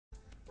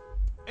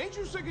Ain't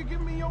you sick of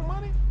giving me your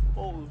money?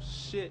 Oh,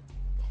 shit.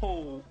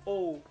 Oh.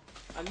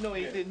 I know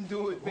he didn't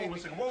do it, baby.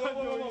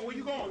 Whoa, where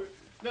you going?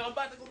 No, I'm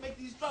about to go make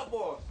these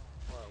drop-offs.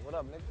 What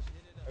up,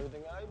 niggas?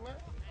 Everything all right, man?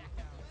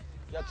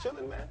 Y'all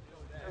chilling, man?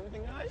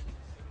 Everything all right?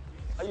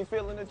 How you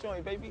feeling the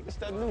joint, baby? It's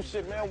that new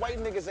shit, man. White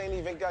niggas ain't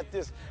even got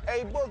this.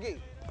 Hey, Boogie.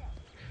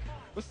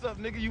 What's up,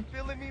 nigga? You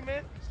feeling me,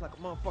 man? It's like a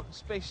motherfucking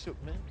spaceship,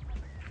 man.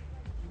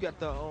 You got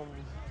the,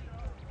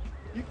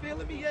 You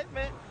feeling me yet,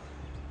 man?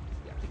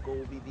 You got the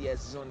gold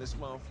BBSs on this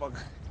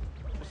motherfucker.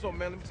 What's up,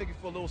 man? Let me take you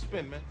for a little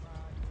spin, man.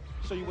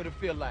 Show you what it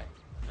feel like.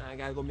 I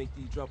gotta go make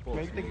these drop-offs.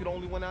 Man, you think you the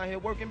only one out here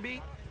working,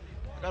 B?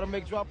 Gotta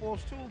make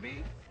drop-offs too,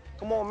 B.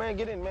 Come on, man.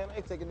 Get in, man. I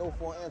ain't taking no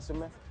for an answer,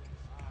 man.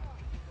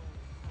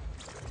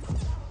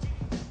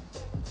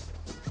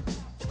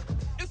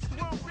 It's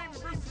the world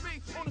famous versus me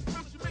on a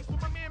special mix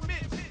with my man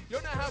Mitch. You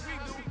know how we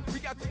do. We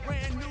got the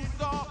brand new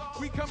Saab.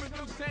 We coming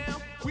through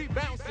town. We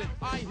bouncing.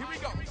 All right, here we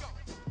go.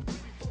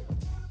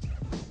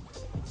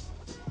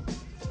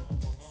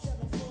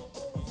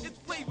 It's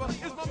Flavor.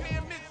 It's my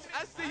man Mitch.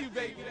 I see you,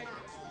 baby.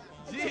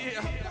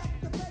 Yeah.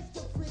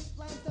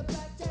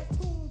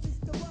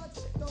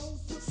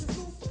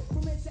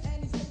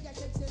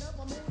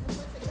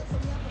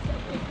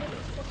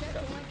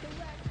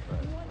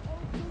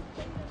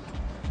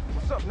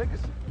 What's up, niggas?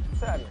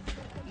 What's happening?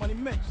 Money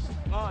Mitch.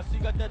 So you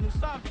got that new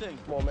Saab thing.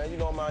 Come on, man. You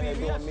know I'm out here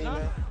doing me,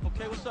 man.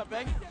 Okay, what's up,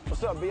 baby?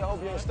 What's up, B? I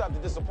hope you ain't stopped the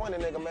disappointing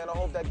nigga, man. I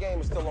hope that game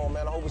is still on,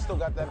 man. I hope we still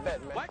got that bet,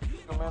 man.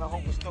 What? Man, I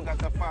hope we still got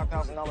that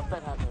 $5,000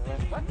 bet happening, man.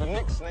 What? The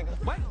Knicks,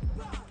 nigga. What?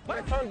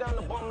 Man, turn down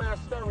the bum-ass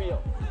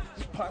stereo.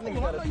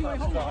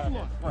 Hold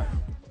on. Right.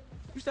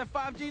 You said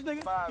 5 G's,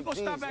 nigga? 5 You gonna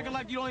stop Gs, acting man.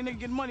 like you the only nigga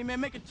getting money, man.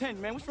 Make it 10,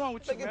 man. What's wrong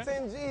with you, Make it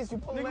man? 10 G's, you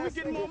pulling Nigga, we ass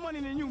getting nigga. more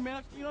money than you,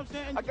 man. You know what I'm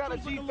saying? I got a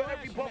You G looking for little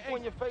every ass, bump man.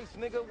 on your face,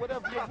 nigga.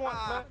 Whatever you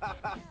want,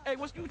 man. Hey,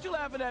 what you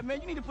laughing at,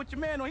 man? You need to put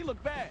your man on. He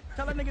look bad.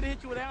 Tell that nigga to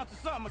hit you with an ounce of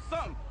something or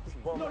something.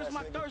 You know, this is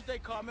my Thursday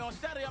card, man. On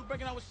Saturday, I'm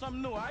breaking out with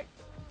something new, all right?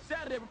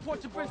 Saturday,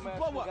 report your bridge for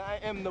blow up. I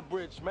am the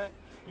bridge, man.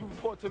 You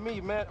report to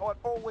me, man.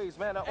 Always,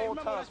 man. At Hey, all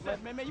remember times, what I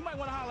said, man. You might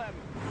want to holler at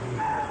me.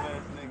 man.